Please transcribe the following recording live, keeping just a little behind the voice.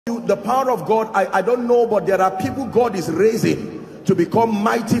The power of God, I don't know, but there are people God is raising to become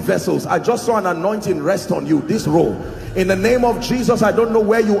mighty vessels. I just saw an anointing rest on you, this role. In the name of Jesus, I don't know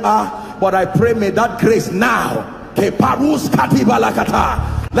where you are, but I pray may that grace now, let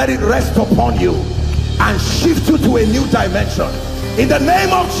it rest upon you and shift you to a new dimension. In the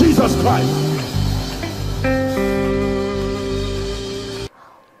name of Jesus Christ.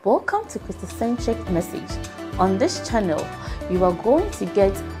 Welcome to Christocentric Message. On this channel, you are going to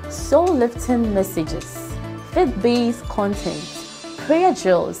get soul-lifting messages, faith-based content, prayer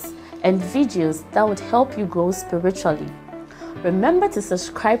drills, and videos that would help you grow spiritually. Remember to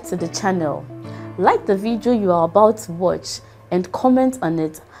subscribe to the channel, like the video you are about to watch, and comment on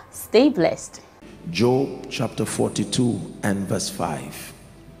it. Stay blessed. Job chapter 42 and verse 5.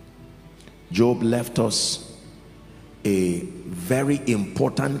 Job left us a very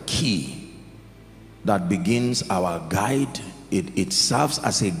important key that begins our guide. It serves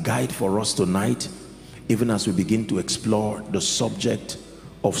as a guide for us tonight, even as we begin to explore the subject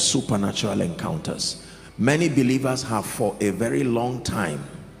of supernatural encounters. Many believers have, for a very long time,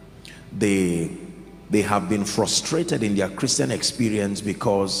 they have been frustrated in their Christian experience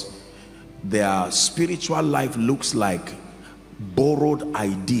because their spiritual life looks like borrowed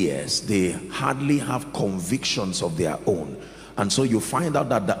ideas. They hardly have convictions of their own, and so you find out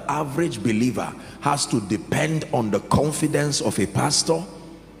that the average believer has to depend on the confidence of a pastor,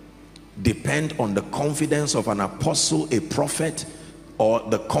 depend on the confidence of an apostle, a prophet, or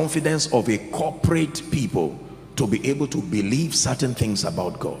the confidence of a corporate people to be able to believe certain things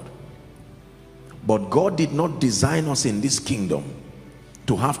about God. But God did not design us in this kingdom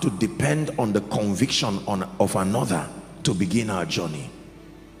to have to depend on the conviction of another to begin our journey.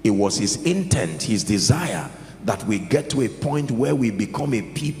 It was his intent, his desire, that we get to a point where we become a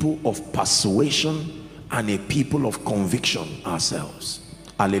people of persuasion and a people of conviction ourselves.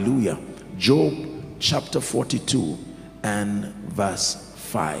 Hallelujah. Job chapter 42 and verse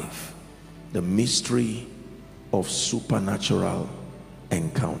 5. The mystery of supernatural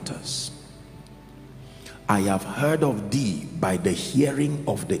encounters. I have heard of thee by the hearing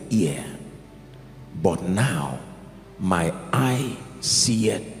of the ear, but now my eye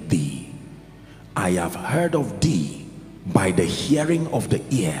seeth thee. I have heard of thee by the hearing of the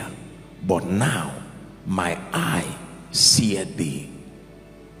ear, but now my eye seeth thee.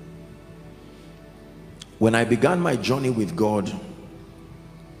 When I began my journey with God,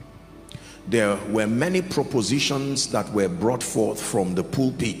 there were many propositions that were brought forth from the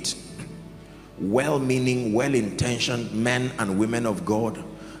pulpit. Well-meaning, well-intentioned men and women of God.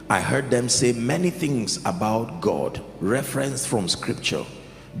 I heard them say many things about God, referenced from scripture.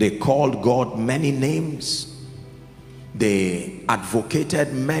 They called God many names. They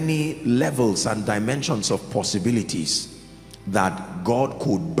advocated many levels and dimensions of possibilities that God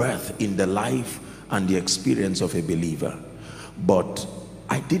could birth in the life and the experience of a believer. But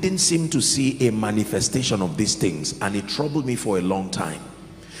I didn't seem to see a manifestation of these things, and it troubled me for a long time.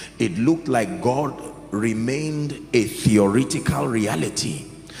 It looked like God remained a theoretical reality,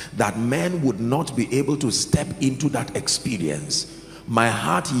 that men would not be able to step into that experience. My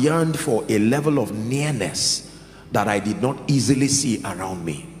heart yearned for a level of nearness that I did not easily see around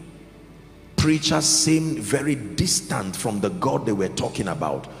me. Preachers seemed very distant from the God they were talking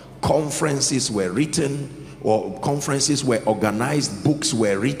about. Conferences were written, or conferences were organized, books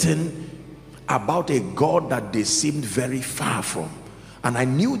were written about a God that they seemed very far from. And I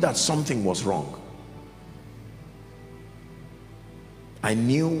knew that something was wrong. I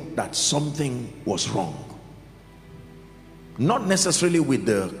knew that something was wrong. Not necessarily with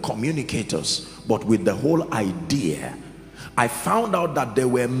the communicators, but with the whole idea. I found out that there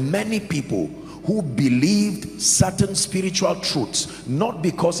were many people who believed certain spiritual truths, not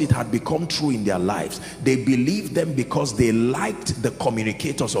because it had become true in their lives. They believed them because they liked the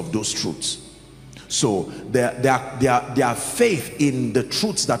communicators of those truths. So their faith in the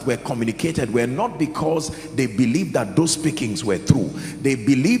truths that were communicated were not because they believed that those speakings were true. They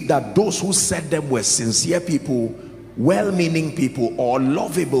believed that those who said them were sincere people, well-meaning people, or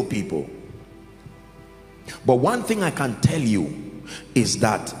lovable people. But one thing I can tell you is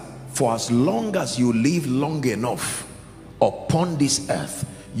that for as long as you live long enough upon this earth,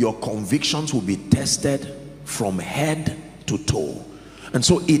 your convictions will be tested from head to toe. And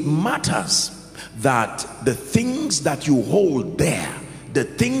so it matters that the things that you hold there, the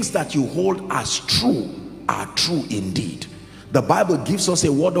things that you hold as true, are true indeed. The Bible gives us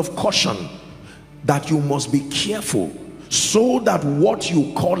a word of caution that you must be careful so that what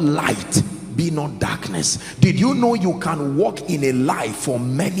you call light be not darkness. Did you know you can walk in a lie for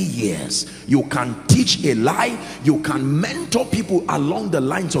many years? You can teach a lie, you can mentor people along the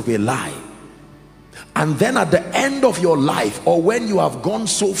lines of a lie, and then at the end of your life, or when you have gone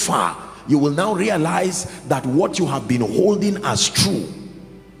so far, you will now realize that what you have been holding as true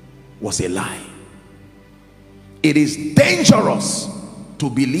was a lie. It is dangerous to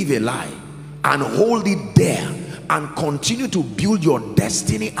believe a lie and hold it there and continue to build your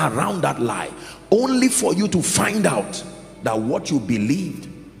destiny around that lie, only for you to find out that what you believed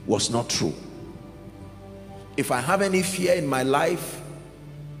was not true. If I have any fear in my life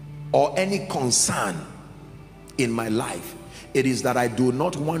or any concern in my life, it is that I do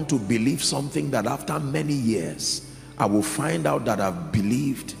not want to believe something that after many years I will find out that I've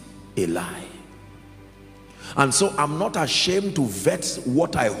believed a lie. And so I'm not ashamed to vet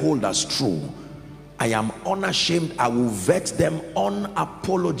what I hold as true. I am unashamed. I will vet them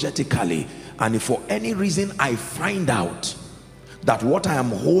unapologetically. And if for any reason I find out that what I am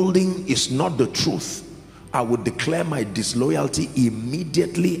holding is not the truth, I would declare my disloyalty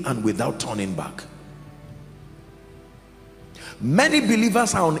immediately and without turning back. Many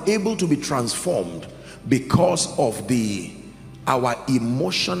believers are unable to be transformed because of our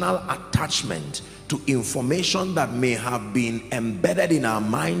emotional attachment to information that may have been embedded in our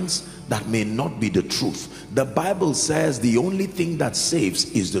minds that may not be the truth. The Bible says the only thing that saves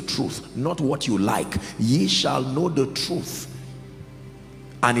is the truth, not what you like. Ye shall know the truth,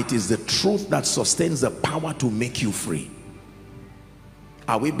 and it is the truth that sustains the power to make you free.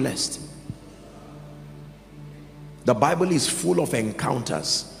 Are we blessed? The Bible is full of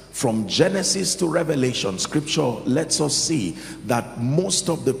encounters. From Genesis to Revelation, scripture lets us see that most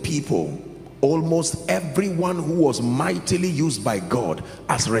of the people, almost everyone who was mightily used by God,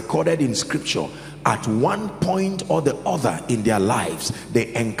 as recorded in scripture, at one point or the other in their lives,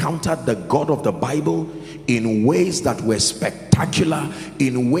 they encountered the God of the Bible in ways that were spectacular,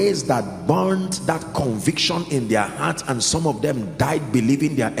 in ways that burned that conviction in their hearts, and some of them died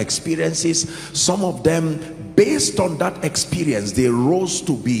believing their experiences. Some of them, based on that experience, they rose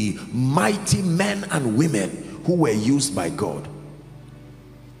to be mighty men and women who were used by God.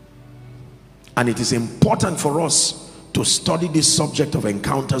 And it is important for us to study this subject of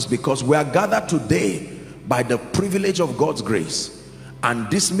encounters, because we are gathered today by the privilege of God's grace, and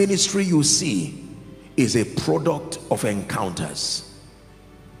this ministry you see is a product of encounters.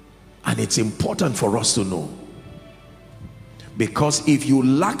 And it's important for us to know, because if you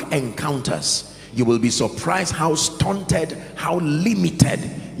lack encounters, you will be surprised how stunted, how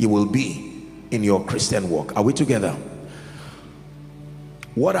limited you will be in your Christian walk. Are we together?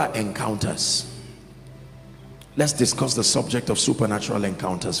 What are encounters? Let's discuss the subject of supernatural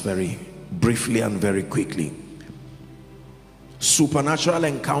encounters very briefly and very quickly. Supernatural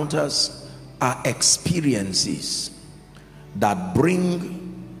encounters are experiences that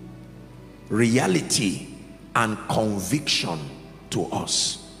bring reality and conviction to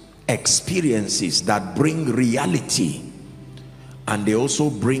us. Experiences that bring reality, and they also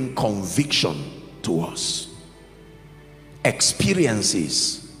bring conviction to us.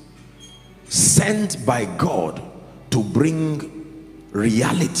 Experiences sent by God to bring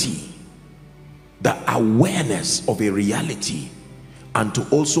reality, the awareness of a reality, and to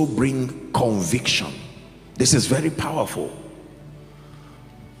also bring conviction. This is very powerful.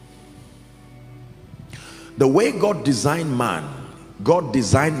 The way God designed man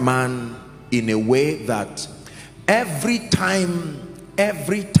in a way that every time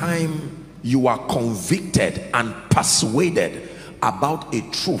you are convicted and persuaded about a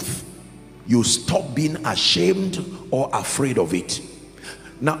truth, you stop being ashamed or afraid of it.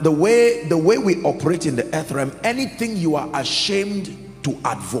 Now, the way we operate in the earth realm, anything you are ashamed to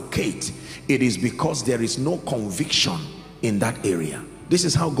advocate, it is because there is no conviction in that area. This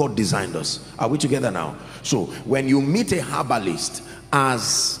is how God designed us. Are we together now? So when you meet a herbalist,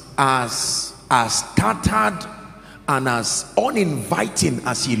 as tattered and as uninviting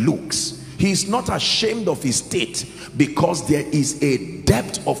as he looks, he is not ashamed of his state, because there is a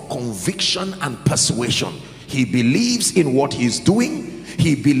depth of conviction and persuasion. He believes in what he is doing.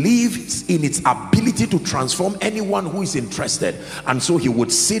 He believes in its ability to transform anyone who is interested, and so he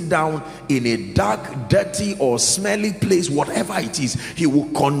would sit down in a dark, dirty or smelly place, whatever it is. He will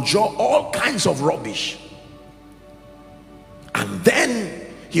conjure all kinds of rubbish, and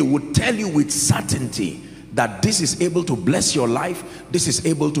then he would tell you with certainty that this is able to bless your life, this is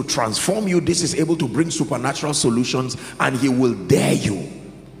able to transform you, this is able to bring supernatural solutions, and he will dare you.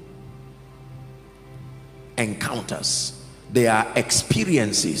 Encounters, they are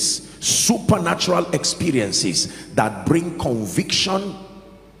experiences, supernatural experiences that bring conviction,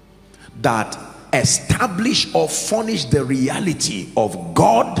 that establish or furnish the reality of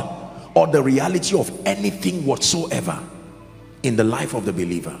God or the reality of anything whatsoever in the life of the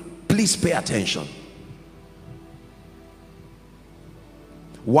believer. Please pay attention.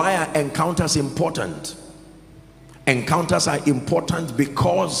 Why are encounters important? Encounters are important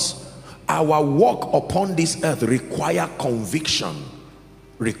because our walk upon this earth requires conviction,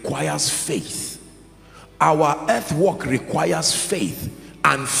 requires faith. Our earth walk requires faith,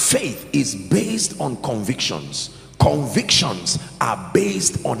 and faith is based on convictions. Convictions are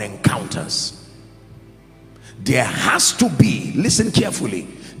based on encounters. There has to be, listen carefully,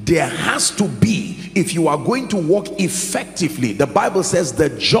 there has to be, if you are going to walk effectively, the Bible says the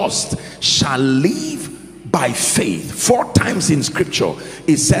just shall live by faith. 4 times in scripture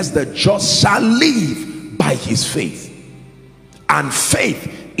it says the just shall live by his faith. And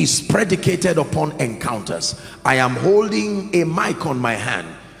faith is predicated upon encounters. I am holding a mic on my hand.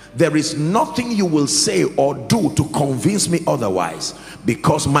 There is nothing you will say or do to convince me otherwise,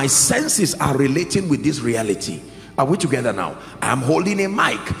 because my senses are relating with this reality. Are we together now? I am holding a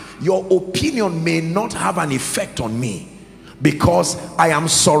mic. Your opinion may not have an effect on me because I am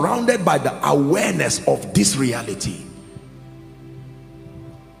surrounded by the awareness of this reality.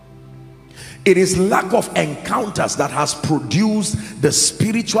 It is lack of encounters that has produced the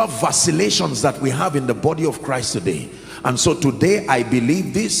spiritual vacillations that we have in the body of Christ today. And so today I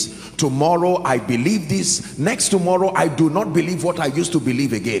believe this, tomorrow I believe this, next tomorrow I do not believe what I used to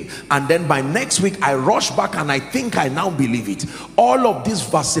believe again, and then by next week I rush back and I think I now believe it. All of these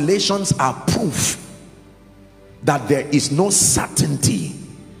vacillations are proof that there is no certainty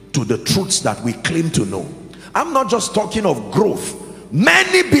to the truths that we claim to know. I'm not just talking of growth.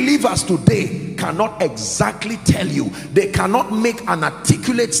 Many believers today cannot exactly tell you, they cannot make an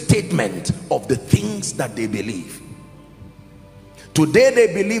articulate statement of the things that they believe. Today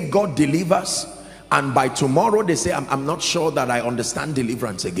they believe God delivers, and by tomorrow they say, I'm not sure that I understand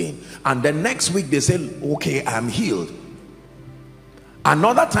deliverance again. And then next week they say, okay, I'm healed.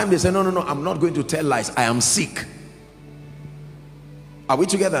 Another time they say, no, I'm not going to tell lies, I am sick. Are we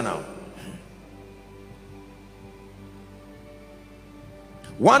together now?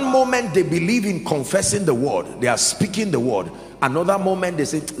 One moment they believe in confessing the word, they are speaking the word. Another moment they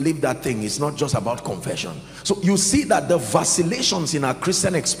say, leave that thing, it's not just about confession. So you see that the vacillations in our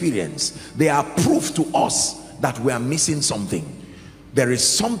Christian experience, they are proof to us that we are missing something. There is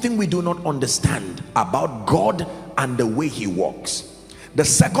something we do not understand about God and the way he works. The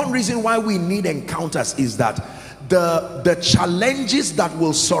second reason why we need encounters is that the challenges that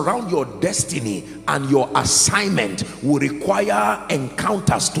will surround your destiny and your assignment will require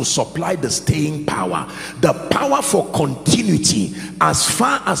encounters to supply the staying power. The power for continuity as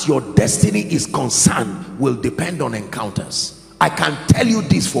far as your destiny is concerned will depend on encounters. I can tell you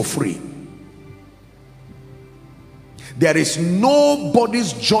this for free. There is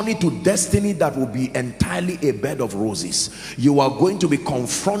nobody's journey to destiny that will be entirely a bed of roses. You are going to be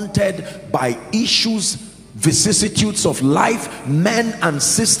confronted by issues, vicissitudes of life. Men and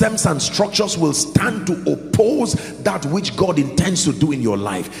systems and structures will stand to oppose that which God intends to do in your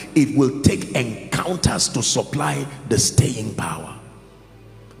life. It will take encounters to supply the staying power.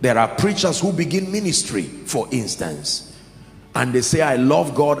 There are preachers who begin ministry, for instance, and they say, I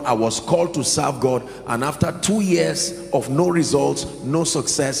love God, I was called to serve God, and after 2 years of no results, no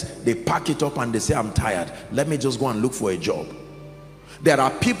success, they pack it up and they say, I'm tired, let me just go and look for a job. There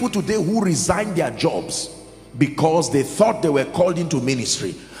are people today who resign their jobs because they thought they were called into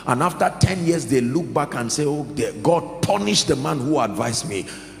ministry, and after 10 years they look back and say, oh, God punished the man who advised me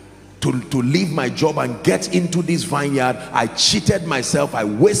to leave my job and get into this vineyard. I cheated myself, I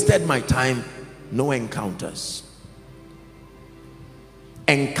wasted my time. No encounters.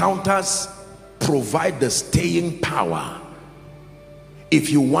 Encounters provide the staying power. If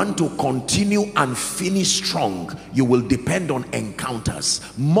you want to continue and finish strong, you will depend on encounters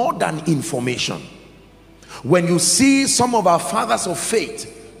more than information. When you see some of our fathers of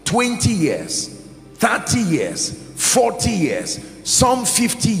faith, 20 years, 30 years, 40 years, some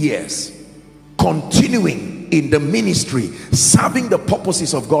 50 years, continuing in the ministry, serving the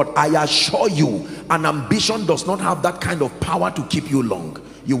purposes of God, I assure you, an ambition does not have that kind of power to keep you long.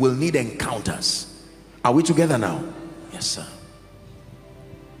 You will need encounters. Are we together now? Yes, sir.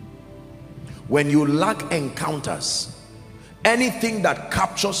 When you lack encounters, anything that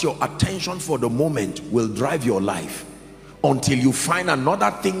captures your attention for the moment will drive your life until you find another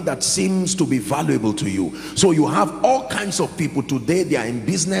thing that seems to be valuable to you. So you have all kinds of people today, they are in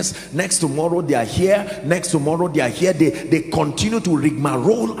business, next tomorrow they are here, next tomorrow they are here, they continue to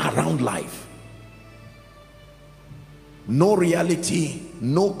rigmarole around life. no reality,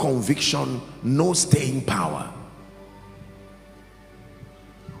 no conviction, no staying power.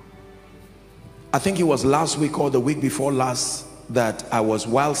 I think it was last week or the week before last that I was,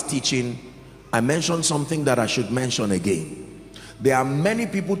 whilst teaching, I mentioned something that I should mention again. There are many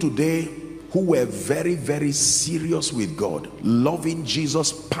people today who were very, very serious with God, loving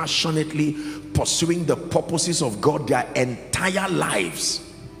Jesus passionately, pursuing the purposes of God. Their entire lives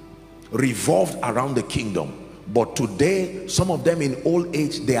revolved around the kingdom. But today, some of them in old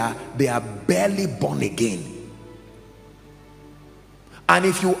age, they are barely born again. And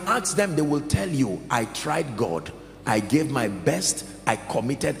if you ask them, they will tell you, I tried God, I gave my best, I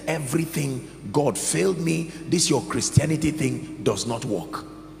committed everything, God failed me, this your Christianity thing does not work.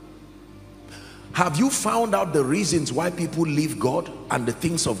 Have you found out the reasons why people leave God and the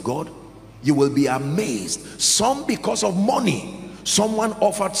things of God? You will be amazed. Some because of money. Someone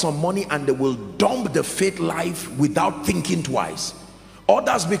offered some money and they will dump the faith life without thinking twice.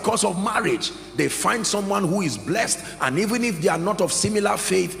 Others because of marriage. They find someone who is blessed, and even if they are not of similar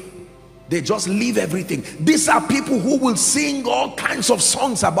faith, they just leave everything. These are people who will sing all kinds of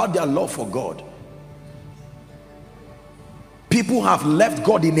songs about their love for God. People have left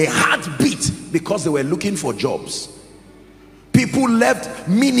God in a heartbeat because they were looking for jobs. People left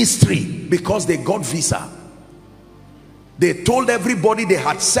ministry because they got visa. They told everybody they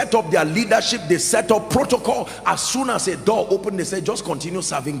had set up their leadership, they set up protocol. As soon as a door opened, they said, just continue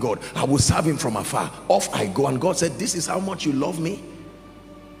serving God. I will serve him from afar. Off I go. And God said, this is how much you love me?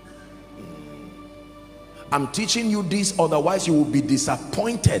 I'm teaching you this, otherwise you will be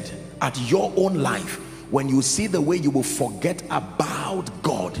disappointed at your own life when you see the way you will forget about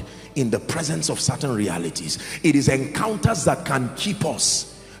God in the presence of certain realities. It is encounters that can keep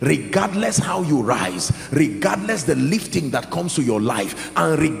us, regardless how you rise, regardless the lifting that comes to your life,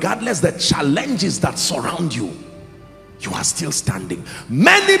 and regardless the challenges that surround you, you are still standing.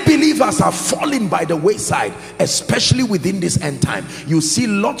 Many believers have fallen by the wayside, especially within this end time. You see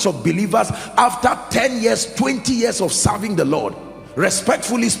lots of believers after 10 years, 20 years of serving the Lord,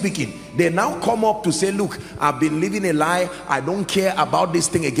 respectfully speaking, they now come up to say, look, I've been living a lie, I don't care about this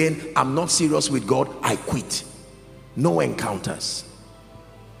thing again, I'm not serious with God, I quit. No encounters.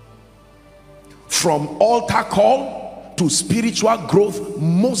 From altar call to spiritual growth,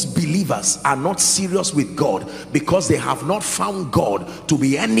 most believers are not serious with God because they have not found God to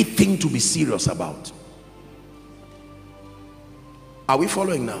be anything to be serious about. Are we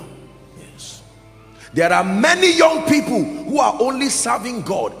following now? Yes. There are many young people who are only serving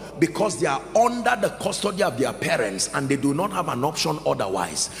God because they are under the custody of their parents and they do not have an option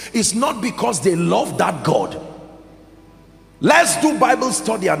otherwise. It's not because they love that God. Let's do Bible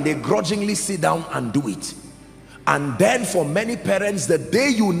study and they grudgingly sit down and do it. And then for many parents, the day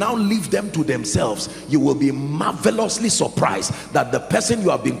you now leave them to themselves, you will be marvelously surprised that the person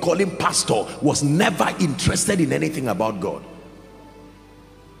you have been calling pastor was never interested in anything about God.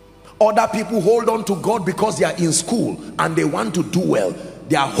 Other people hold on to God because they are in school and they want to do well.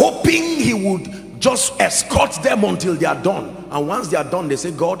 They are hoping he would just escort them until they are done. And once they are done, they say,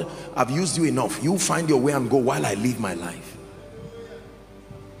 God, I've used you enough. You find your way and go while I live my life.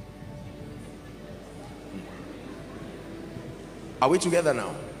 Are we together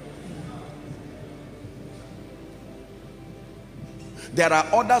now? There are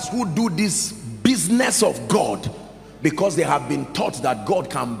others who do this business of God because they have been taught that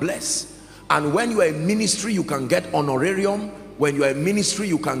God can bless. And when you are in ministry, you can get honorarium. When you are in ministry,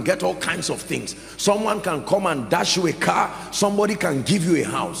 you can get all kinds of things. Someone can come and dash you a car. Somebody can give you a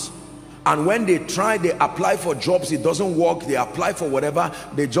house. And when they try, they apply for jobs, it doesn't work, they apply for whatever,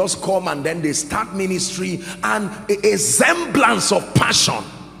 they just come and then they start ministry, and a semblance of passion.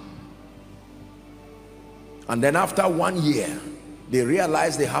 And then after 1 year, they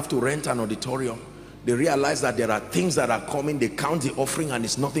realize they have to rent an auditorium. They realize that there are things that are coming, they count the offering and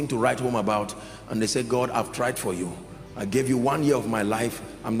it's nothing to write home about. And they say, God, I've tried for you. I gave you 1 year of my life.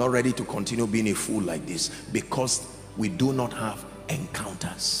 I'm not ready to continue being a fool like this, because we do not have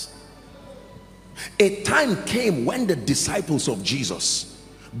encounters. A time came when the disciples of Jesus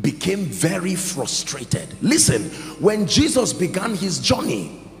became very frustrated. Listen, when Jesus began his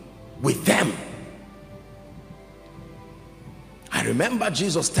journey with them, I remember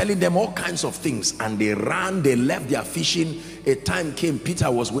Jesus telling them all kinds of things, and they ran, they left their fishing. A time came,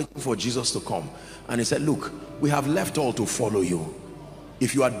 Peter was waiting for Jesus to come, and he said, look, we have left all to follow you.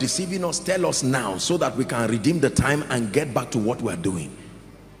 If you are deceiving us, tell us now so that we can redeem the time and get back to what we are doing.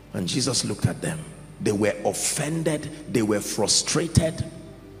 And Jesus looked at them. They were offended, they were frustrated.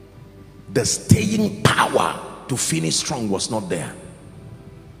 The staying power to finish strong was not there.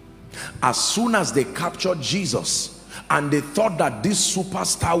 As soon as they captured Jesus and they thought that this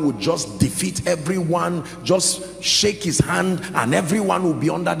superstar would just defeat everyone, just shake his hand and everyone will be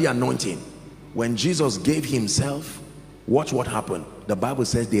under the anointing. When Jesus gave himself, watch what happened. The Bible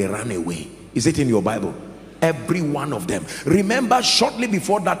says they ran away. Is it in your Bible? Every one of them. Remember, shortly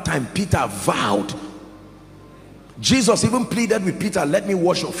before that time, Peter vowed. Jesus even pleaded with Peter, let me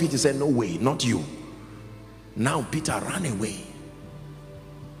wash your feet. He said, no way, not you. Now Peter ran away.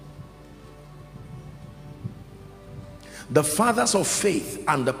 The fathers of faith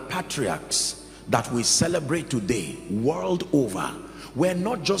and the patriarchs that we celebrate today world over were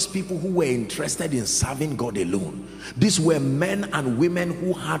not just people who were interested in serving God alone. These were men and women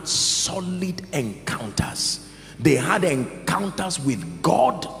who had solid encounters. They had encounters with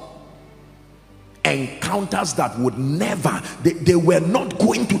God, encounters that would never, they were not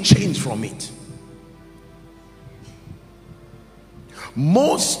going to change from it.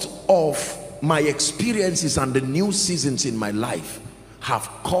 Most of my experiences and the new seasons in my life have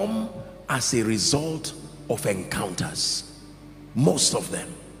come as a result of encounters. Most of them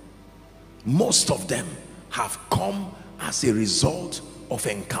have come as a result of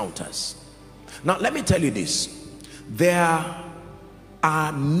encounters. Now let me tell you this, there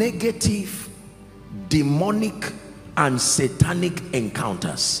are negative, demonic and satanic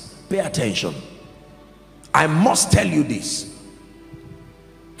encounters. Pay attention. I must tell you this.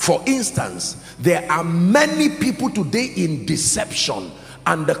 For instance, there are many people today in deception,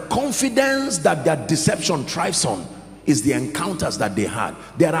 and the confidence that their deception thrives on is the encounters that they had.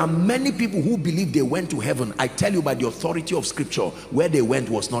 There are many people who believe they went to heaven. I tell you by the authority of scripture, where they went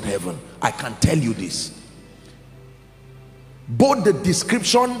was not heaven. I can tell you this. Both the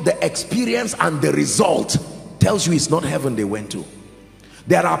description, the experience and the result tells you it's not heaven they went to.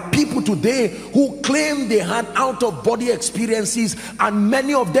 There are people today who claim they had out-of-body experiences, and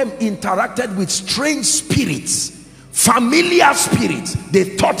many of them interacted with strange spirits, familiar spirits. They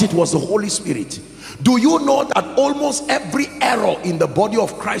thought it was the Holy Spirit. Do you know that almost every error in the body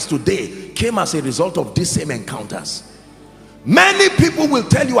of Christ today came as a result of these same encounters? Many people will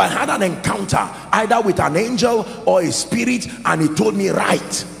tell you, I had an encounter either with an angel or a spirit and he told me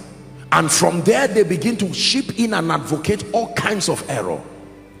right. And from there they begin to ship in and advocate all kinds of error.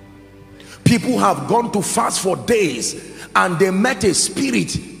 People have gone to fast for days and they met a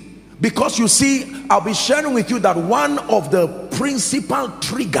spirit. Because you see, I'll be sharing with you that one of the principal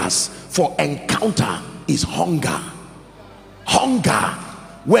triggers for encounter is hunger. Hunger.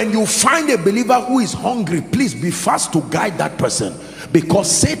 When you find a believer who is hungry, please be fast to guide that person,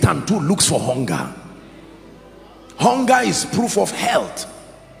 because Satan too looks for hunger. Hunger is proof of health.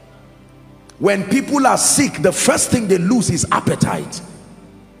 When people are sick, the first thing they lose is appetite.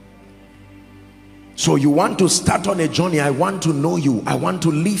 So you want to start on a journey. I want to know you. I want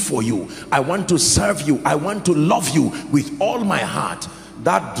to live for you. I want to serve you. I want to love you with all my heart.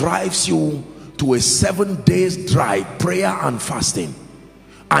 That drives you to a 7 days drive, prayer and fasting.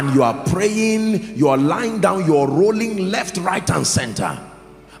 And you are praying, you are lying down, you are rolling left, right and center.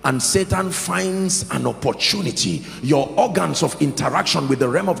 And Satan finds an opportunity. Your organs of interaction with the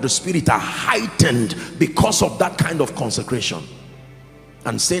realm of the spirit are heightened because of that kind of consecration.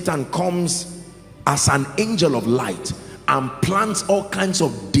 And Satan comes as an angel of light and plants all kinds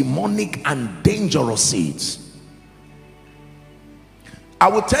of demonic and dangerous seeds. I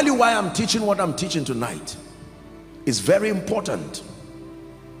will tell you why I'm teaching what I'm teaching tonight. It's very important.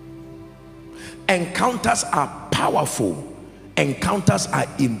 Encounters are powerful. Encounters are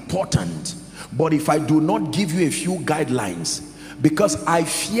important. But if I do not give you a few guidelines, because I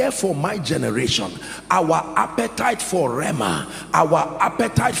fear for my generation, our appetite for Rhema, our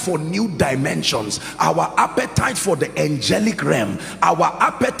appetite for new dimensions, our appetite for the angelic realm, our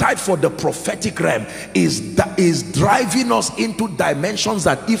appetite for the prophetic realm is driving us into dimensions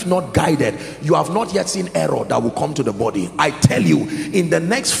that, if not guided, you have not yet seen error that will come to the body. I tell you, in the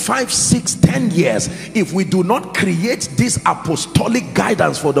next 5, 6, 10 years, if we do not create this apostolic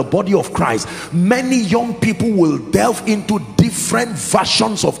guidance for the body of Christ, many young people will delve into different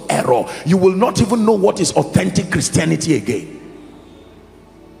versions of error. You will not even know what is authentic Christianity again.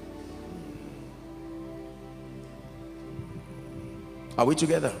 Are we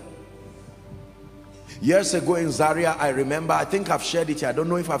together? Years ago in Zaria, I remember, I think I've shared it here, I don't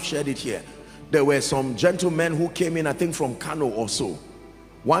know if I've shared it here. There were some gentlemen who came in, I think from Kano or so.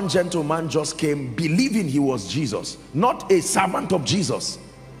 One gentleman just came believing he was Jesus, not a servant of Jesus,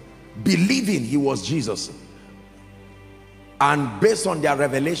 believing he was Jesus. And based on their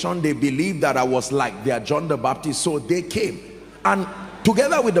revelation, they believed that I was like their John the Baptist. So they came, and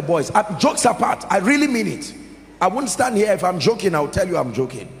together with the boys, jokes apart, I really mean it. I won't stand here. If I'm joking, I'll tell you I'm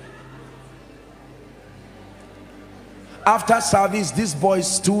joking. After service, this boy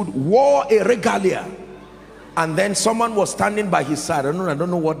stood, wore a regalia, and then someone was standing by his side. I don't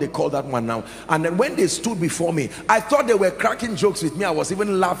know what they call that one now. And then when they stood before me, I thought they were cracking jokes with me. I was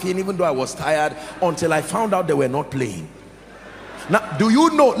even laughing even though I was tired, until I found out they were not playing. Now, do you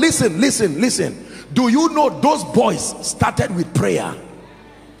know, listen, do you know those boys started with prayer?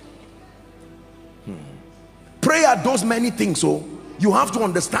 Prayer does many things. So you have to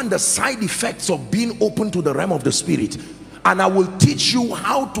understand the side effects of being open to the realm of the spirit, and I will teach you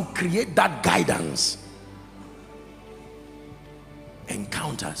how to create that guidance.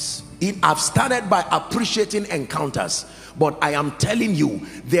 Encounters. I've started by appreciating encounters, but I am telling you,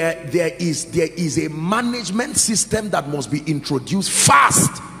 there is a management system that must be introduced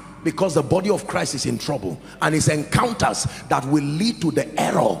fast, because the body of Christ is in trouble, and it's encounters that will lead to the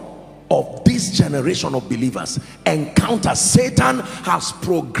error of this generation of believers. Encounters. Satan has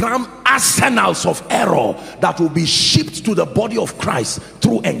programmed arsenals of error that will be shipped to the body of Christ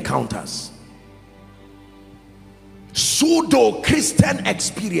through encounters. Pseudo-Christian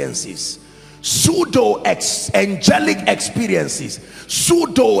experiences, pseudo-angelic experiences,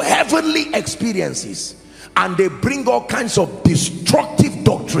 pseudo-heavenly experiences, and they bring all kinds of destructive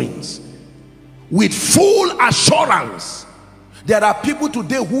doctrines with full assurance. There are people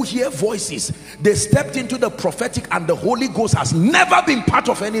today who hear voices. They stepped into the prophetic and the Holy Ghost has never been part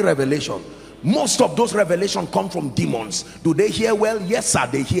of any revelation. Most of those revelations come from demons. Do they hear well? Yes, sir,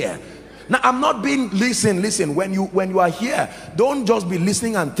 they hear. Now, I'm not being, listen, when you are here, don't just be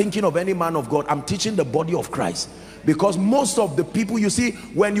listening and thinking of any man of God. I'm teaching the body of Christ, because most of the people, you see,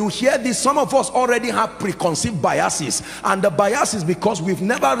 when you hear this, some of us already have preconceived biases, and the bias is because we've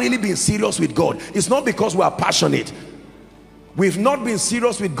never really been serious with God. It's not because we are passionate. We've not been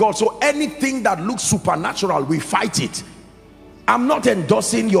serious with God, so anything that looks supernatural, we fight it. I'm not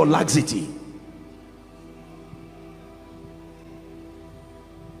endorsing your laxity.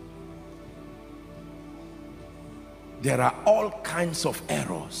 There are all kinds of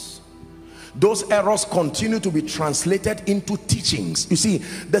errors. Those errors continue to be translated into teachings. You see,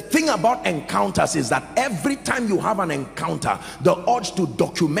 the thing about encounters is that every time you have an encounter, the urge to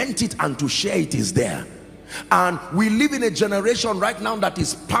document it and to share it is there. And we live in a generation right now that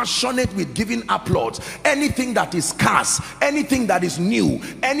is passionate with giving applause. Anything that is scarce, anything that is new,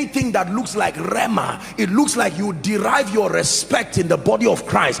 anything that looks like rema, it looks like you derive your respect in the body of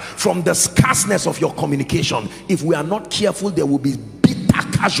Christ from the scarceness of your communication. If we are not careful, there will be bitter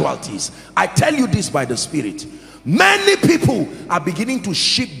casualties. I tell you this by the Spirit. Many people are beginning to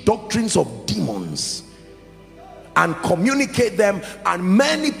ship doctrines of demons and communicate them, and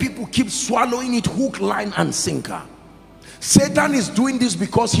many people keep swallowing it hook, line and sinker. Satan is doing this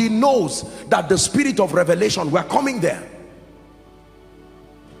because he knows that the spirit of revelation, we're coming there.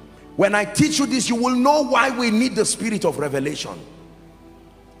 When I teach you this, you will know why we need the spirit of revelation.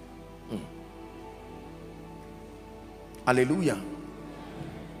 Hallelujah.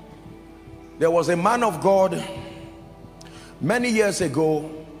 There was a man of God many years ago.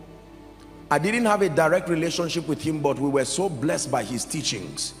 I didn't have a direct relationship with him, but we were so blessed by his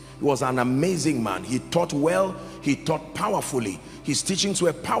teachings. He was an amazing man. He taught well, he taught powerfully. His teachings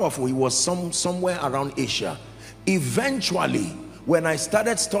were powerful. He was somewhere around Asia. Eventually, when I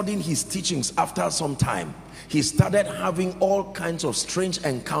started studying his teachings after some time, he started having all kinds of strange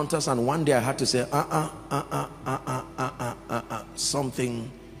encounters, and one day I had to say,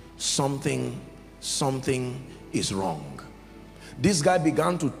 something is wrong. This guy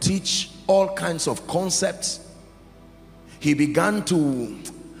began to teach all kinds of concepts. He began to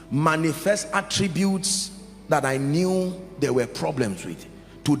manifest attributes that I knew there were problems with.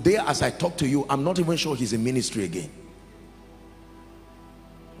 Today, as I talk to you, I'm not even sure he's in ministry again.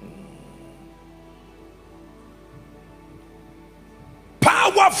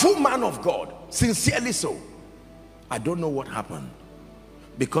 Powerful man of God, sincerely so. I don't know what happened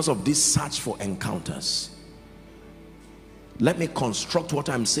because of this search for encounters. Let me construct what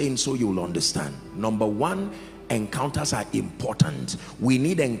I'm saying so you will understand. Number one, encounters are important. We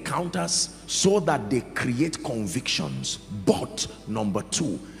need encounters so that they create convictions. But number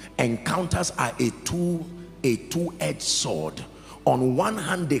two, encounters are a two-edged sword. On one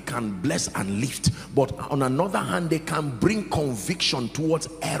hand, they can bless and lift, but on another hand, they can bring conviction towards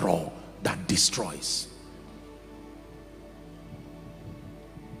error that destroys.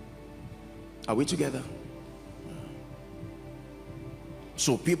 Are we together?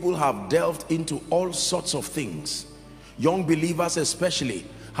 So people have delved into all sorts of things. Young believers especially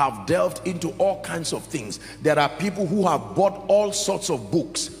have delved into all kinds of things. There are people who have bought all sorts of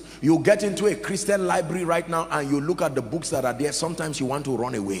books. You get into a Christian library right now and you look at the books that are there. Sometimes you want to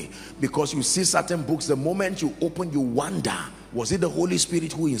run away because you see certain books. The moment you open, you wonder, was it the Holy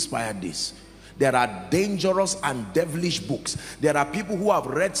Spirit who inspired this? There are dangerous and devilish books. There are people who have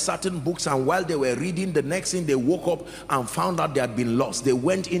read certain books, and while they were reading, the next thing they woke up and found out they had been lost. They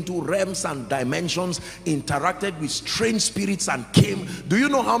went into realms and dimensions, interacted with strange spirits and came. Do you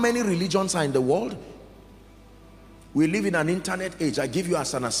know how many religions are in the world? We live in an internet age. I give you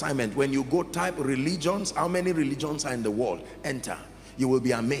as an assignment, when you go type religions, how many religions are in the world? Enter. You will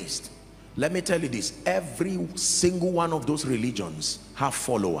be amazed. Let me tell you this, every single one of those religions have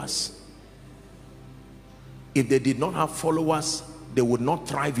followers. If they did not have followers, they would not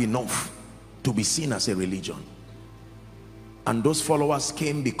thrive enough to be seen as a religion. And those followers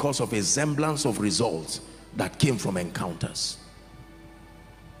came because of a semblance of results that came from encounters.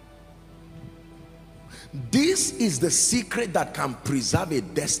 This is the secret that can preserve a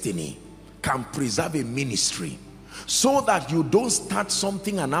destiny, can preserve a ministry, so that you don't start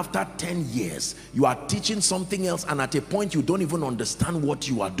something and after 10 years you are teaching something else, and at a point you don't even understand what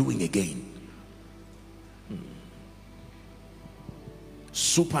you are doing again.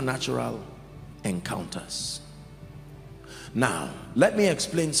 Supernatural encounters. Now let me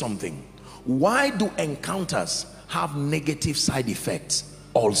explain something. Why do encounters have negative side effects?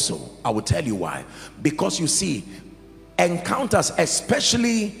 Also, I will tell you why. Because you see, encounters,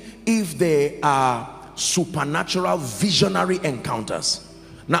 especially if they are supernatural visionary encounters.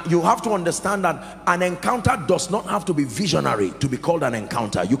 Now you have to understand that an encounter does not have to be visionary to be called an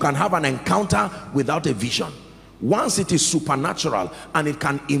encounter. You can have an encounter without a vision. Once it is supernatural and it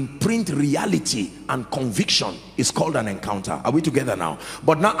can imprint reality and conviction, it's called an encounter. Are we together now?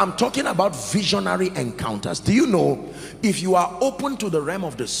 But now I'm talking about visionary encounters. Do you know, if you are open to the realm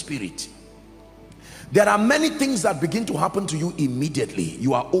of the spirit, there are many things that begin to happen to you immediately.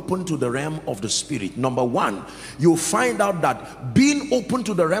 You are open to the realm of the spirit. Number one, you'll find out that being open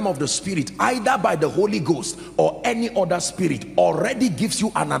to the realm of the spirit, either by the Holy Ghost or any other spirit, already gives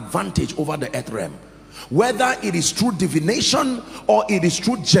you an advantage over the earth realm. Whether it is through divination or it is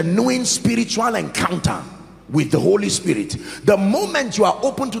through genuine spiritual encounter with the Holy Spirit, the moment you are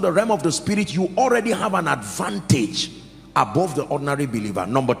open to the realm of the spirit, you already have an advantage above the ordinary believer.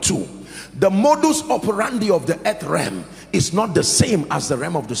 Number two, the modus operandi of the earth realm is not the same as the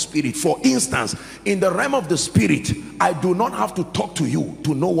realm of the spirit. For instance, in the realm of the spirit, I do not have to talk to you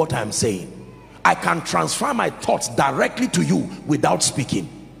to know what I'm saying. I can transfer my thoughts directly to you without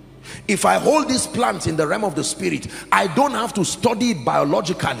speaking. If I hold this plant in the realm of the spirit, I don't have to study it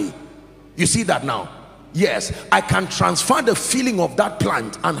biologically. You see that now? Yes, I can transfer the feeling of that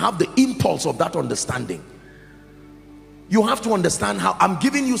plant and have the impulse of that understanding. You have to understand how I'm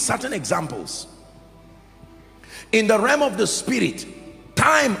giving you certain examples. In the realm of the spirit,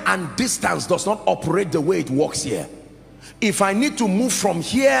 time and distance does not operate the way it works here. If I need to move from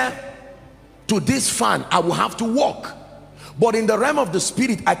here to this fan, I will have to walk. But in the realm of the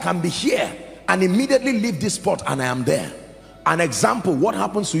spirit, I can be here and immediately leave this spot and I am there. An example, what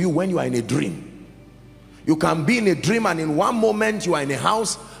happens to you when you are in a dream? You can be in a dream and in one moment you are in a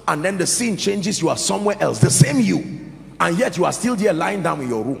house and then the scene changes, you are somewhere else, the same you, and yet you are still there lying down in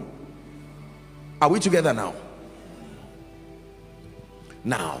your room. Are we together now?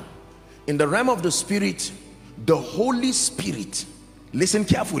 Now, in the realm of the spirit, the Holy Spirit, listen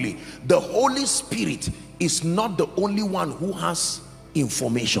carefully, the Holy Spirit is not the only one who has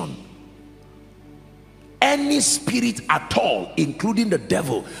information. Any spirit at all, including the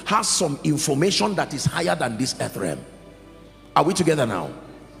devil, has some information that is higher than this earth realm. Are we together now?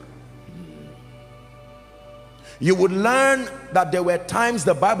 You would learn that there were times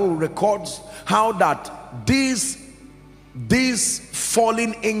the Bible records how that these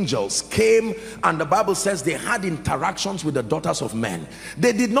fallen angels came, and the Bible says they had interactions with the daughters of men.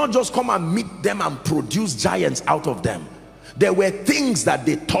 They did not just come and meet them and produce giants out of them. There were things that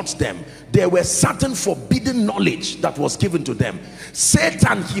they taught them. There were certain forbidden knowledge that was given to them.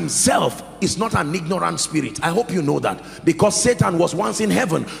 Satan himself is not an ignorant spirit. I hope you know that, because Satan was once in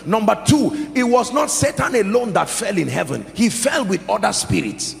heaven. Number two, it was not Satan alone that fell in heaven. He fell with other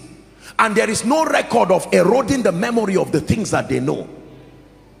spirits. And there is no record of eroding the memory of the things that they know.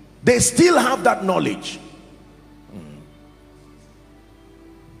 They still have that knowledge.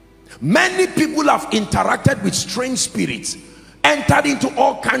 Many people have interacted with strange spirits, entered into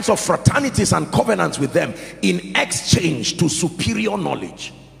all kinds of fraternities and covenants with them in exchange to superior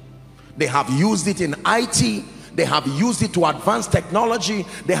knowledge. They have used it in IT, they have used it to advance technology,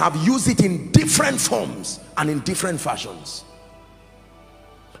 they have used it in different forms and in different fashions.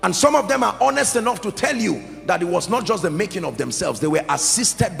 And some of them are honest enough to tell you that it was not just the making of themselves. They were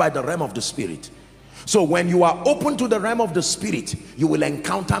assisted by the realm of the spirit. So when you are open to the realm of the spirit, you will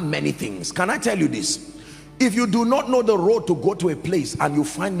encounter many things. Can I tell you this? If you do not know the road to go to a place and you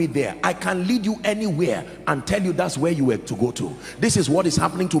find me there, I can lead you anywhere and tell you that's where you were to go to. This is what is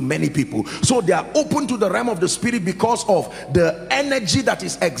happening to many people. So they are open to the realm of the spirit because of the energy that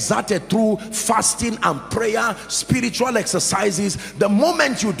is exerted through fasting and prayer, spiritual exercises. The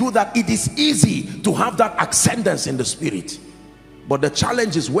moment you do that, it is easy to have that ascendance in the spirit. But the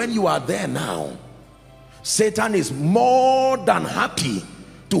challenge is when you are there now, Satan is more than happy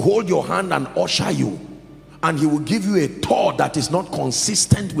to hold your hand and usher you. And he will give you a thought that is not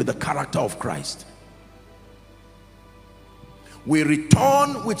consistent with the character of Christ. We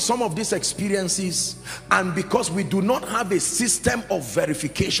return with some of these experiences, and because we do not have a system of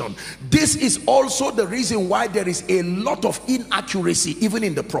verification, this is also the reason why there is a lot of inaccuracy even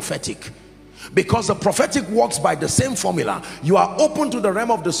in the prophetic. Because the prophetic works by the same formula. You are open to the realm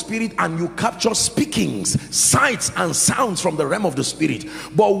of the spirit and you capture speakings, sights and sounds from the realm of the spirit.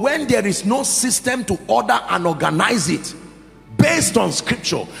 But when there is no system to order and organize it based on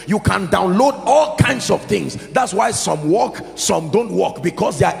scripture, you can download all kinds of things. That's why some work, some don't work,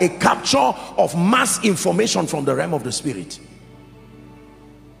 because they are a capture of mass information from the realm of the spirit.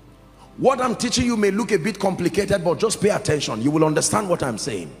 What I'm teaching you may look a bit complicated, but just pay attention. You will understand what I'm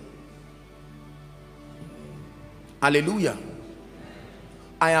saying. Hallelujah.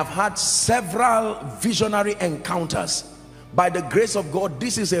 I have had several visionary encounters. By the grace of God,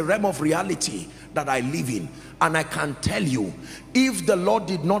 this is a realm of reality that I live in. And I can tell you, if the Lord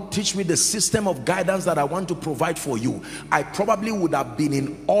did not teach me the system of guidance that I want to provide for you, I probably would have been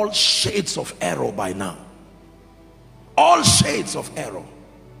in all shades of error by now. All shades of error.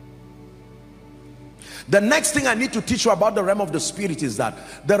 The next thing I need to teach you about the realm of the spirit is that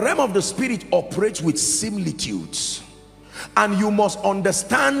the realm of the spirit operates with similitudes, and you must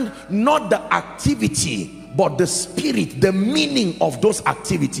understand not the activity but the spirit, the meaning of those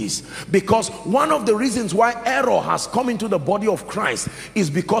activities. Because one of the reasons why error has come into the body of Christ is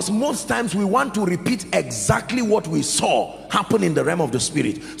because most times we want to repeat exactly what we saw happen in the realm of the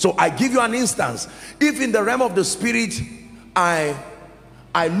spirit. So I give you an instance. If in the realm of the spirit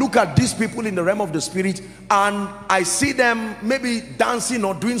I look at these people in the realm of the spirit and I see them maybe dancing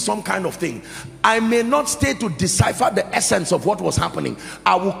or doing some kind of thing, I may not stay to decipher the essence of what was happening.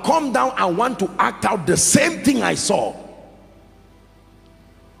 I will come down and want to act out the same thing I saw.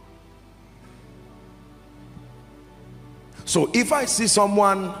 So if I see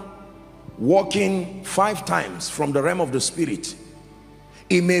someone walking 5 times from the realm of the spirit,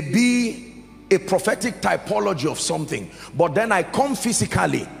 it may be a prophetic typology of something, but then I come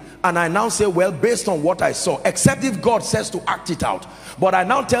physically and I now say, well, based on what I saw, except if God says to act it out, but I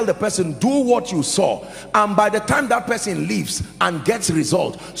now tell the person, do what you saw, and by the time that person leaves and gets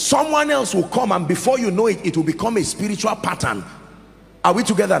result, someone else will come, and before you know it, it will become a spiritual pattern. Are we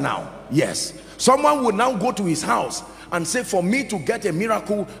together now? Yes. Someone would now go to his house and say, for me to get a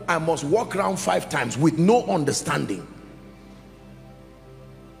miracle, I must walk around 5 times with no understanding.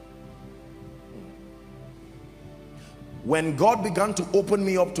 When God began to open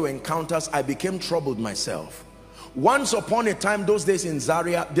me up to encounters, I became troubled myself. Once upon a time, those days in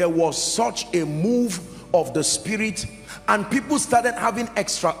Zaria, there was such a move of the spirit, and people started having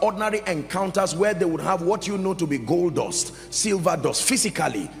extraordinary encounters where they would have what you know to be gold dust, silver dust.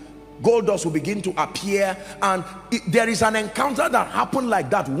 Physically, gold dust will begin to appear, and there is an encounter that happened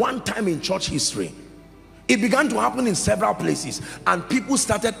like that one time in church history. It began to happen in several places, and people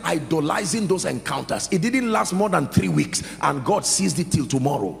started idolizing those encounters. It didn't last more than 3 weeks, and God seized it till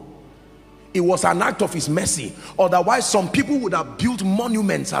tomorrow. It was an act of his mercy. Otherwise, some people would have built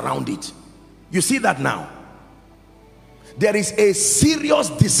monuments around it. You see that now? There is a serious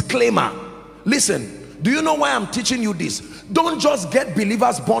disclaimer. Listen, do you know why I'm teaching you this? Don't just get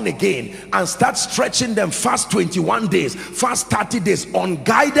believers born again and start stretching them, fast 21 days, fast 30 days,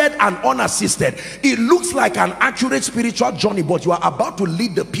 unguided and unassisted. It looks like an accurate spiritual journey, but you are about to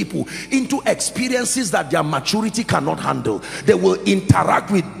lead the people into experiences that their maturity cannot handle. They will interact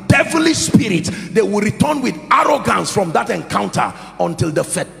with devilish spirits. They will return with arrogance from that encounter until the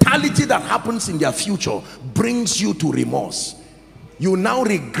fatality that happens in their future brings you to remorse. You now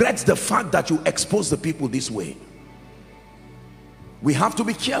regret the fact that you exposed the people this way. We have to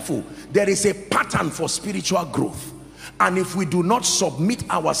be careful. There is a pattern for spiritual growth, and if we do not submit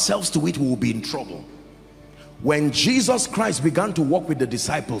ourselves to it, we will be in trouble. When Jesus Christ began to walk with the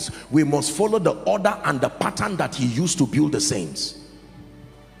disciples, we must follow the order and the pattern that he used to build the saints.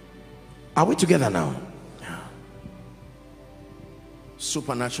 Are we together now? Yeah.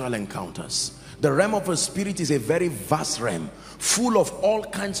 supernatural encounters. The realm of a spirit is a very vast realm, full of all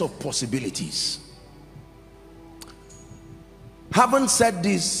kinds of possibilities. Having said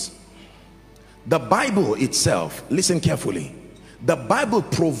this, the Bible itself, listen carefully, the Bible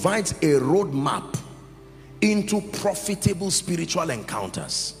provides a roadmap into profitable spiritual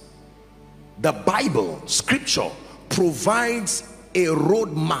encounters. The Bible, scripture, provides a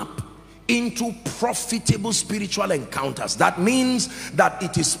roadmap into profitable spiritual encounters. That means that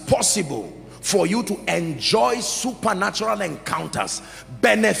it is possible for you to enjoy supernatural encounters,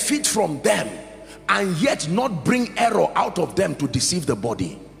 benefit from them, and yet not bring error out of them to deceive the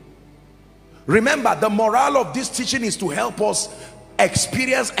body. Remember, the moral of this teaching is to help us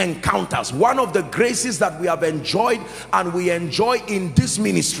experience encounters. One of the graces that we have enjoyed and we enjoy in this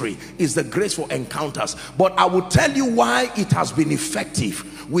ministry is the grace for encounters. But I will tell you why it has been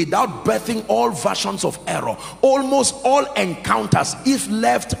effective without birthing all versions of error. Almost all encounters, if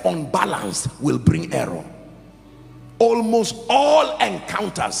left unbalanced, will bring error. Almost all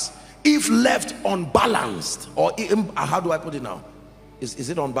encounters, if left unbalanced, or how do I put it now? Is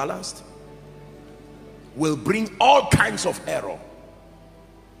it unbalanced? Will bring all kinds of error.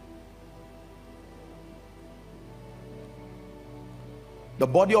 The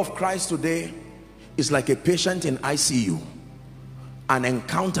body of Christ today is like a patient in ICU, and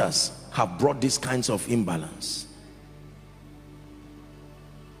encounters have brought these kinds of imbalance.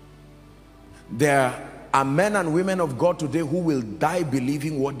 There are men and women of God today who will die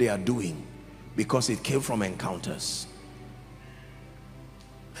believing what they are doing because it came from encounters.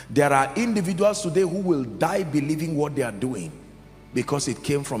 There are individuals today who will die believing what they are doing because it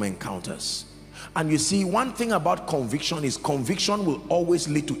came from encounters. And you see, one thing about conviction is conviction will always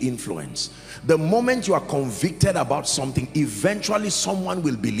lead to influence. The moment you are convicted about something, eventually someone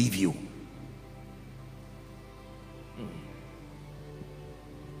will believe you.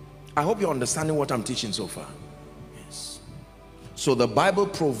 I hope you're understanding what I'm teaching so far. Yes. So the Bible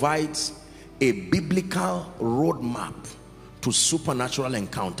provides a biblical roadmap to supernatural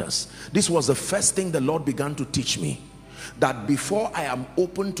encounters. This was the first thing the Lord began to teach me, that before I am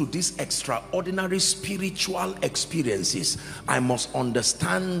open to these extraordinary spiritual experiences, I must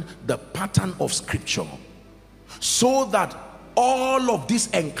understand the pattern of scripture, so that all of these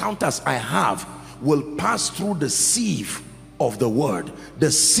encounters I have will pass through the sieve of the word,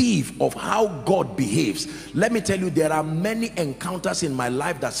 the sieve of how God behaves. Let me tell you, there are many encounters in my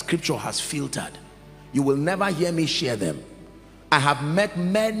life that scripture has filtered. You will never hear me share them. I have met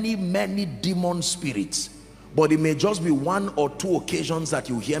many demon spirits, but it may just be one or two occasions that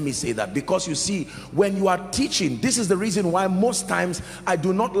you hear me say that. Because you see, when you are teaching, this is the reason why most times I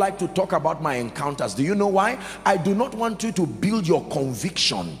do not like to talk about my encounters. Do you know why? I do not want you to build your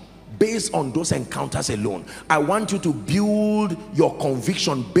conviction based on those encounters alone. I want you to build your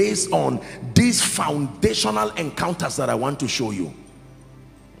conviction based on these foundational encounters that I want to show you.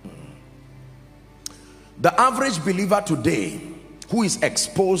 The average believer today who is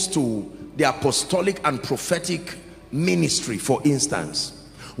exposed to the apostolic and prophetic ministry, for instance,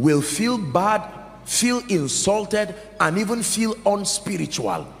 will feel bad, feel insulted, and even feel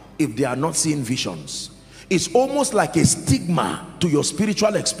unspiritual if they are not seeing visions. It's almost like a stigma to your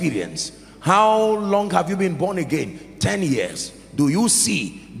spiritual experience. How long have you been born again? 10 years. Do you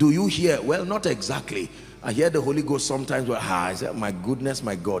see? Do you hear? Well, not exactly. I hear the Holy Ghost sometimes, but I say, my goodness,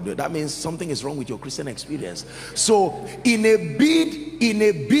 my God, that means something is wrong with your Christian experience. So in a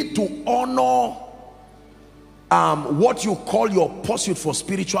bid to honor what you call your pursuit for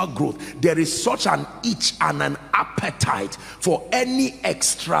spiritual growth, there is such an itch and an appetite for any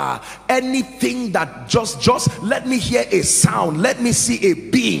extra, anything that just let me hear a sound, let me see a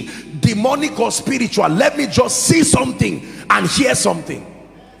being, demonic or spiritual, let me just see something and hear something.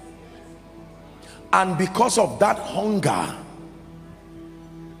 And because of that hunger,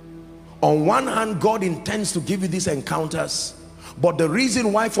 on one hand, God intends to give you these encounters, but the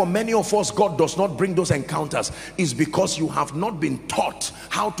reason why for many of us God does not bring those encounters is because you have not been taught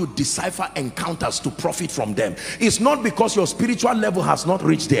how to decipher encounters to profit from them. It's not because your spiritual level has not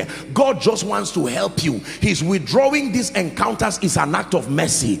reached there. God just wants to help you. His withdrawing these encounters is an act of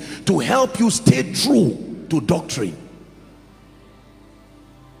mercy to help you stay true to doctrine.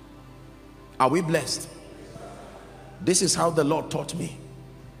 Are we blessed? This is how the Lord taught me.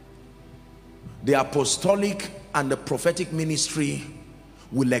 The apostolic and the prophetic ministry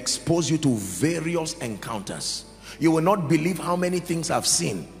will expose you to various encounters. You will not believe how many things I've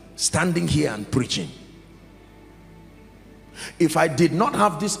seen standing here and preaching. If I did not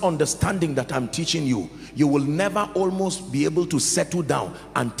have this understanding that I'm teaching you, you will never almost be able to settle down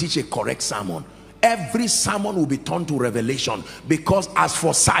and teach a correct sermon. every sermon will be turned to revelation, because as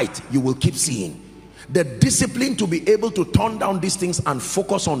for sight, you will keep seeing. The discipline to be able to turn down these things and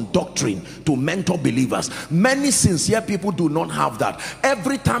focus on doctrine to mentor believers. Many sincere people do not have that.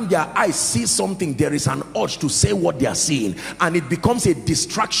 Every time their eyes see something, there is an urge to say what they are seeing, and it becomes a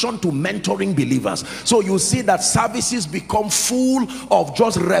distraction to mentoring believers. So you see that services become full of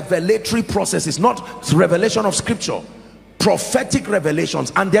just revelatory processes, not revelation of scripture, prophetic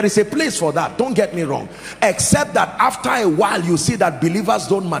revelations. And there is a place for that, don't get me wrong, except that after a while you see that believers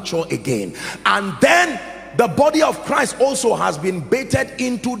don't mature again, and then the body of Christ also has been baited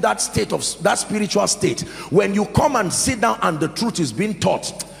into that state of that spiritual state. When you come and sit down and the truth is being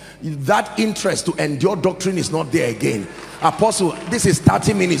taught, that interest to endure doctrine is not there again. Apostle, this is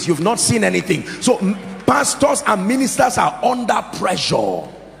 30 minutes, you've not seen anything. So pastors and ministers are under pressure.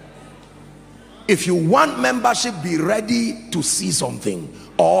 If you want membership, be ready to see something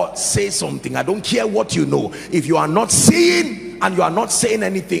or say something. I don't care what you know. If you are not seeing and you are not saying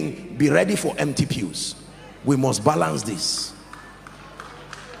anything, be ready for empty pews. We must balance this.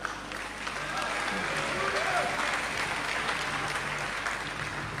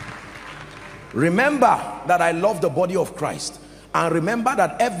 Remember that I love the body of Christ, and remember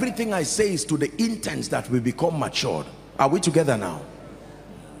that everything I say is to the intent that we become matured. Are we together now?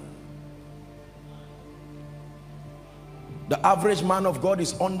 The average man of God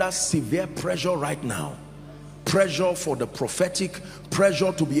is under severe pressure right now. Pressure for the prophetic,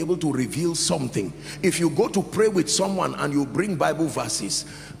 pressure to be able to reveal something. If you go to pray with someone and you bring Bible verses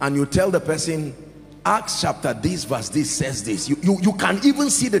and you tell the person, Acts chapter this verse this says this, you can even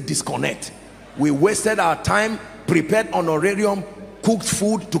see the disconnect. We wasted our time, prepared honorarium, cooked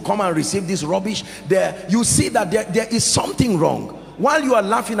food to come and receive this rubbish. There you see that there is something wrong. While you are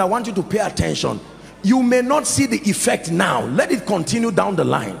laughing, I want you to pay attention. You may not see the effect now. Let it continue down the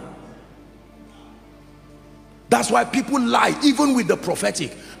line. That's why people lie even with the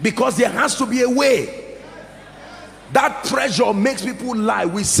prophetic, because there has to be a way. That pressure makes people lie.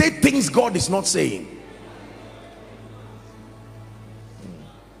 We say things God is not saying.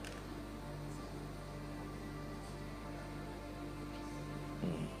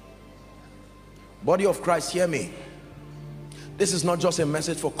 Body of Christ, hear me. This is not just a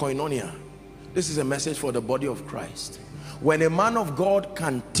message for Koinonia. This is a message for the body of Christ. When a man of God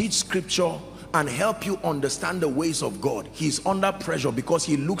can teach scripture and help you understand the ways of God, he's under pressure because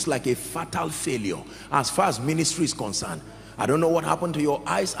he looks like a fatal failure as far as ministry is concerned. I don't know what happened to your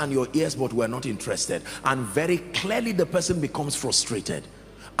eyes and your ears, but we're not interested. And very clearly the person becomes frustrated.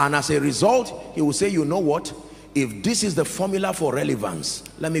 And as a result, he will say, you know what? If this is the formula for relevance,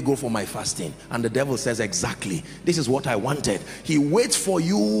 let me go for my fasting. And the devil says, exactly, this is what I wanted. He waits for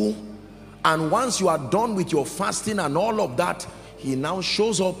you. And once you are done with your fasting and all of that, he now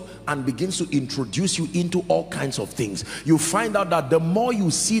shows up and begins to introduce you into all kinds of things. You find out that the more you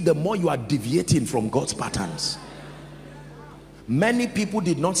see, the more you are deviating from God's patterns. Many people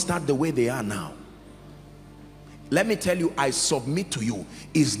did not start the way they are now. Let me tell you, I submit to you,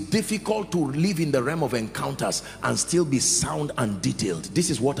 it's difficult to live in the realm of encounters and still be sound and detailed.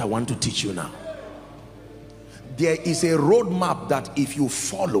 This is what I want to teach you now. There is a roadmap that if you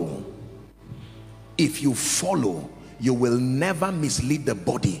follow, you will never mislead the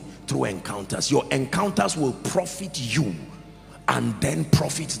body through encounters. Your encounters will profit you and then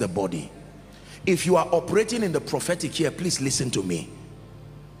profit the body. If you are operating in the prophetic here, please listen to me,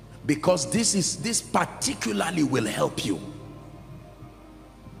 because this particularly will help you.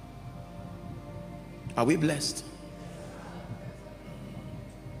 Are we blessed?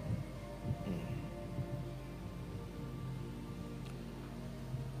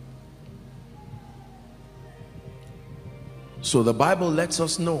 So the Bible lets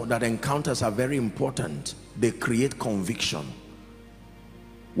us know that encounters are very important. They create conviction.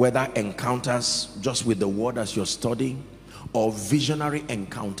 Whether encounters just with the word as you're studying, or visionary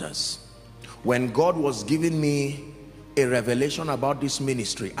encounters. When God was giving me a revelation about this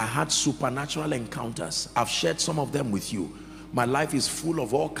ministry, I had supernatural encounters. I've shared some of them with you. My life is full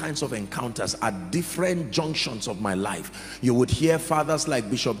of all kinds of encounters at different junctions of my life. You would hear fathers like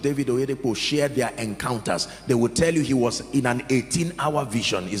Bishop David Oyedepo share their encounters. They would tell you he was in an 18-hour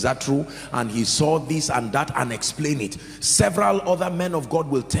vision. Is that true? And he saw this and that and explain it. Several other men of God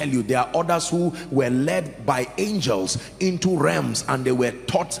will tell you there are others who were led by angels into realms and they were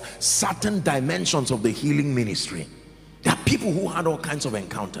taught certain dimensions of the healing ministry. There are people who had all kinds of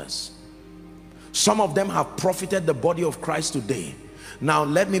encounters. Some of them have profited the body of Christ today. Now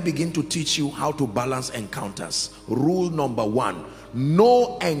let me begin to teach you how to balance encounters. Rule number one: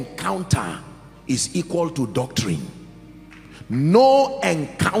 no encounter is equal to doctrine. No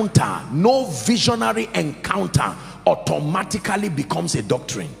encounter, no visionary encounter automatically becomes a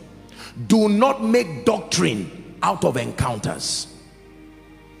doctrine. Do not make doctrine out of encounters.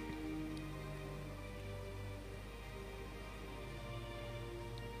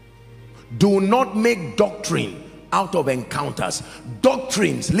 Do not make doctrine out of encounters.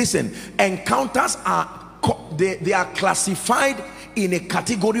 Doctrines, listen, encounters are they are classified in a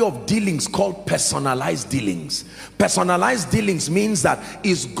category of dealings called personalized dealings. Personalized dealings means that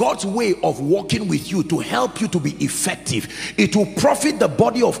it's God's way of working with you to help you to be effective. It will profit the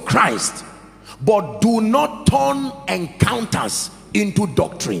body of Christ, but do not turn encounters into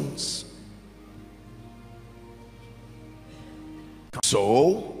doctrines.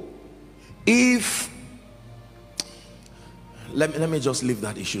 So if let me just leave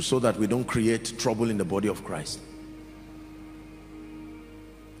that issue so that we don't create trouble in the body of Christ.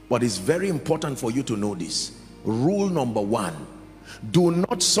 But it's very important for you to know this. Rule number one: do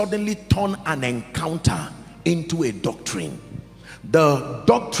not suddenly turn an encounter into a doctrine. The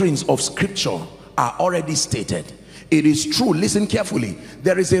doctrines of scripture are already stated. It is true, listen carefully,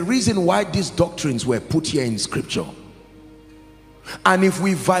 there is a reason why these doctrines were put here in scripture. And if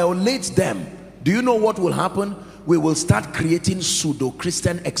we violate them, do you know what will happen? We will start creating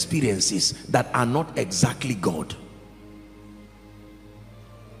pseudo-Christian experiences that are not exactly God.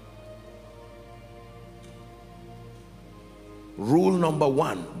 Rule number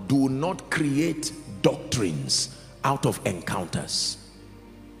one: do not create doctrines out of encounters.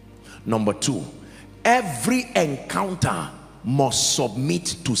 Number two, every encounter must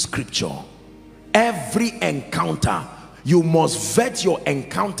submit to scripture. Every encounter, you must vet your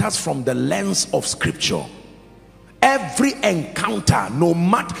encounters from the lens of scripture. Every encounter, no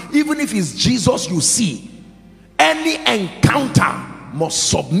matter, even if it's Jesus you see, any encounter must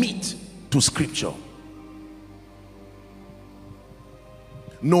submit to scripture.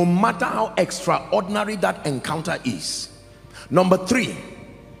 No matter how extraordinary that encounter is. Number three,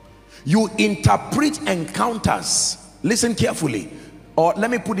 you interpret encounters, listen carefully, or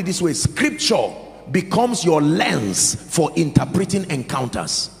let me put it this way: scripture becomes your lens for interpreting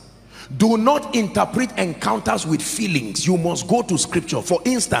encounters. Do not interpret encounters with feelings. You must go to scripture. For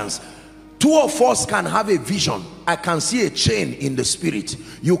instance, two of us can have a vision. I can see a chain in the spirit,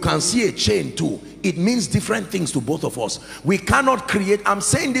 you can see a chain too. It means different things to both of us. We cannot create. I'm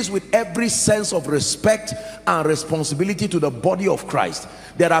saying this with every sense of respect and responsibility to the body of Christ.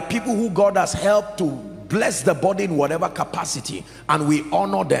 There are people who God has helped to bless the body in whatever capacity, and we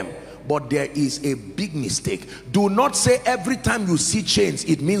honor them. But there is a big mistake. Do not say every time you see chains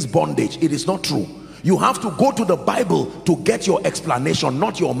it means bondage. It is not true. You have to go to the Bible to get your explanation,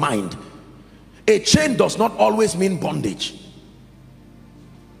 not your mind. A chain does not always mean bondage.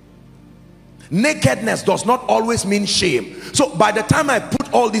 Nakedness does not always mean shame. So by the time I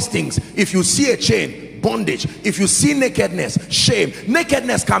put all these things, if you see a chain, bondage. If you see nakedness, shame.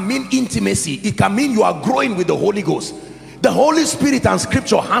 Nakedness can mean intimacy. It can mean you are growing with the Holy Ghost. The Holy Spirit and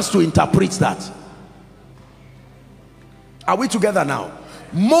scripture has to interpret that. Are we together now?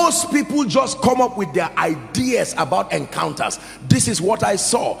 Most people just come up with their ideas about encounters. This is what I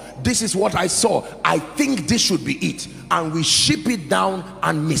saw. This is what I saw. I think this should be it. And we ship it down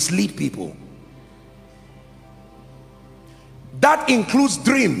and mislead people. That includes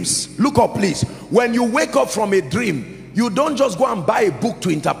dreams. Look up please. When you wake up from a dream, you don't just go and buy a book to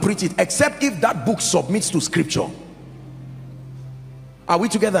interpret it, except if that book submits to scripture. Are we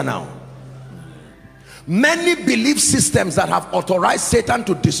together now? Many belief systems that have authorized Satan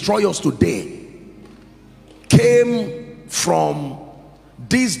to destroy us today came from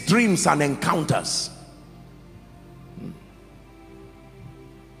these dreams and encounters.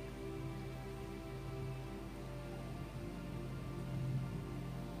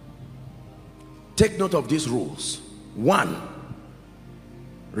 Take note of these rules. One,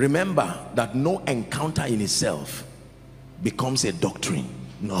 remember that no encounter in itself becomes a doctrine.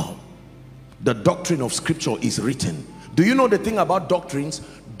 No. The doctrine of scripture is written. Do you know the thing about doctrines?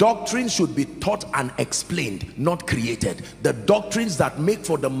 Doctrines should be taught and explained, not created. The doctrines that make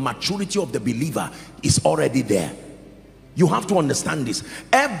for the maturity of the believer is already there. You have to understand this.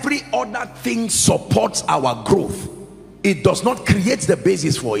 Every other thing supports our growth. It does not create the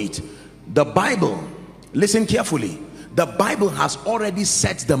basis for it. The Bible, listen carefully, the Bible has already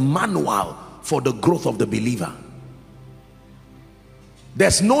set the manual for the growth of the believer.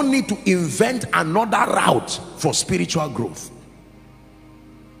 There's no need to invent another route for spiritual growth.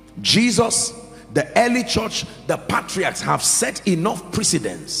 Jesus, the early church, the patriarchs have set enough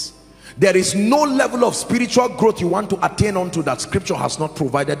precedents. There is no level of spiritual growth you want to attain onto that scripture has not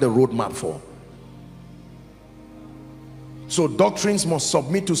provided the roadmap for. So doctrines must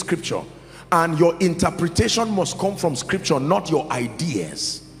submit to scripture, and your interpretation must come from scripture, not your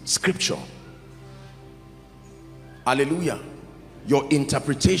ideas. Scripture. Hallelujah. Your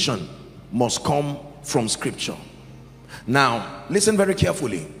interpretation must come from scripture. Now listen very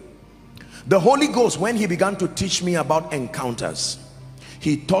carefully. The Holy Ghost, when he began to teach me about encounters,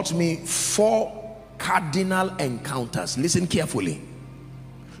 he taught me 4 cardinal encounters. Listen carefully.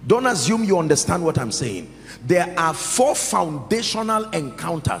 Don't assume you understand what I'm saying. There are 4 foundational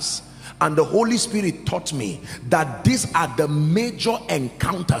encounters, and the Holy Spirit taught me that these are the major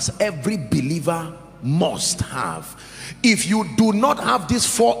encounters every believer must have. If you do not have these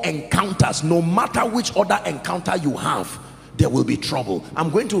 4 encounters, no matter which other encounter you have, there will be trouble. I'm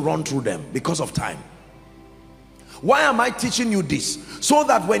going to run through them because of time. Why am I teaching you this? So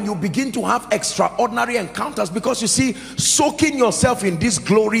that when you begin to have extraordinary encounters, because you see, soaking yourself in this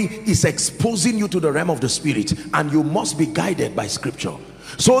glory is exposing you to the realm of the spirit, and you must be guided by scripture,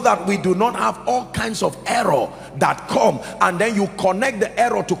 so that we do not have all kinds of error that come, and then you connect the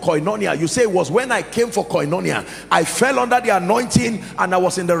error to koinonia. You say, it was when I came for koinonia, I fell under the anointing and I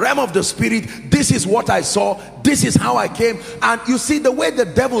was in the realm of the spirit. This is what I saw, this is how I came. And you see, the way the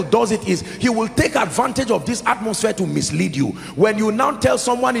devil does it is, he will take advantage of this atmosphere to mislead you. When you now tell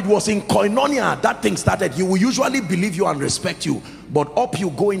someone it was in koinonia that thing started, he will usually believe you and respect you, but up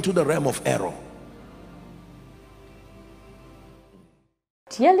you go into the realm of error.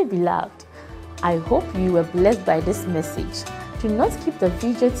 Dearly beloved, I hope you were blessed by this message. Do not keep the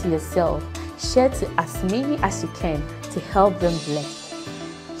video to yourself. Share to as many as you can to help them bless.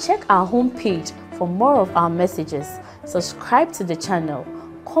 Check our homepage for more of our messages. Subscribe to the channel,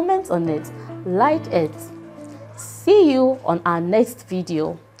 comment on it, like it. See you on our next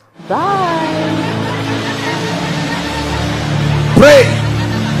video. Bye. Pray,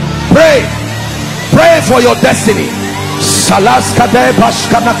 pray, pray for your destiny. Salas kade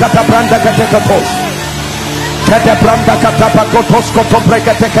bashkana kata branda kate katos. Kade branda kata bakotos koto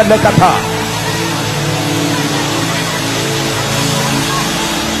brekete kele kata.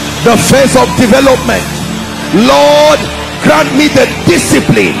 The phase of development. Lord, grant me the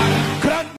discipline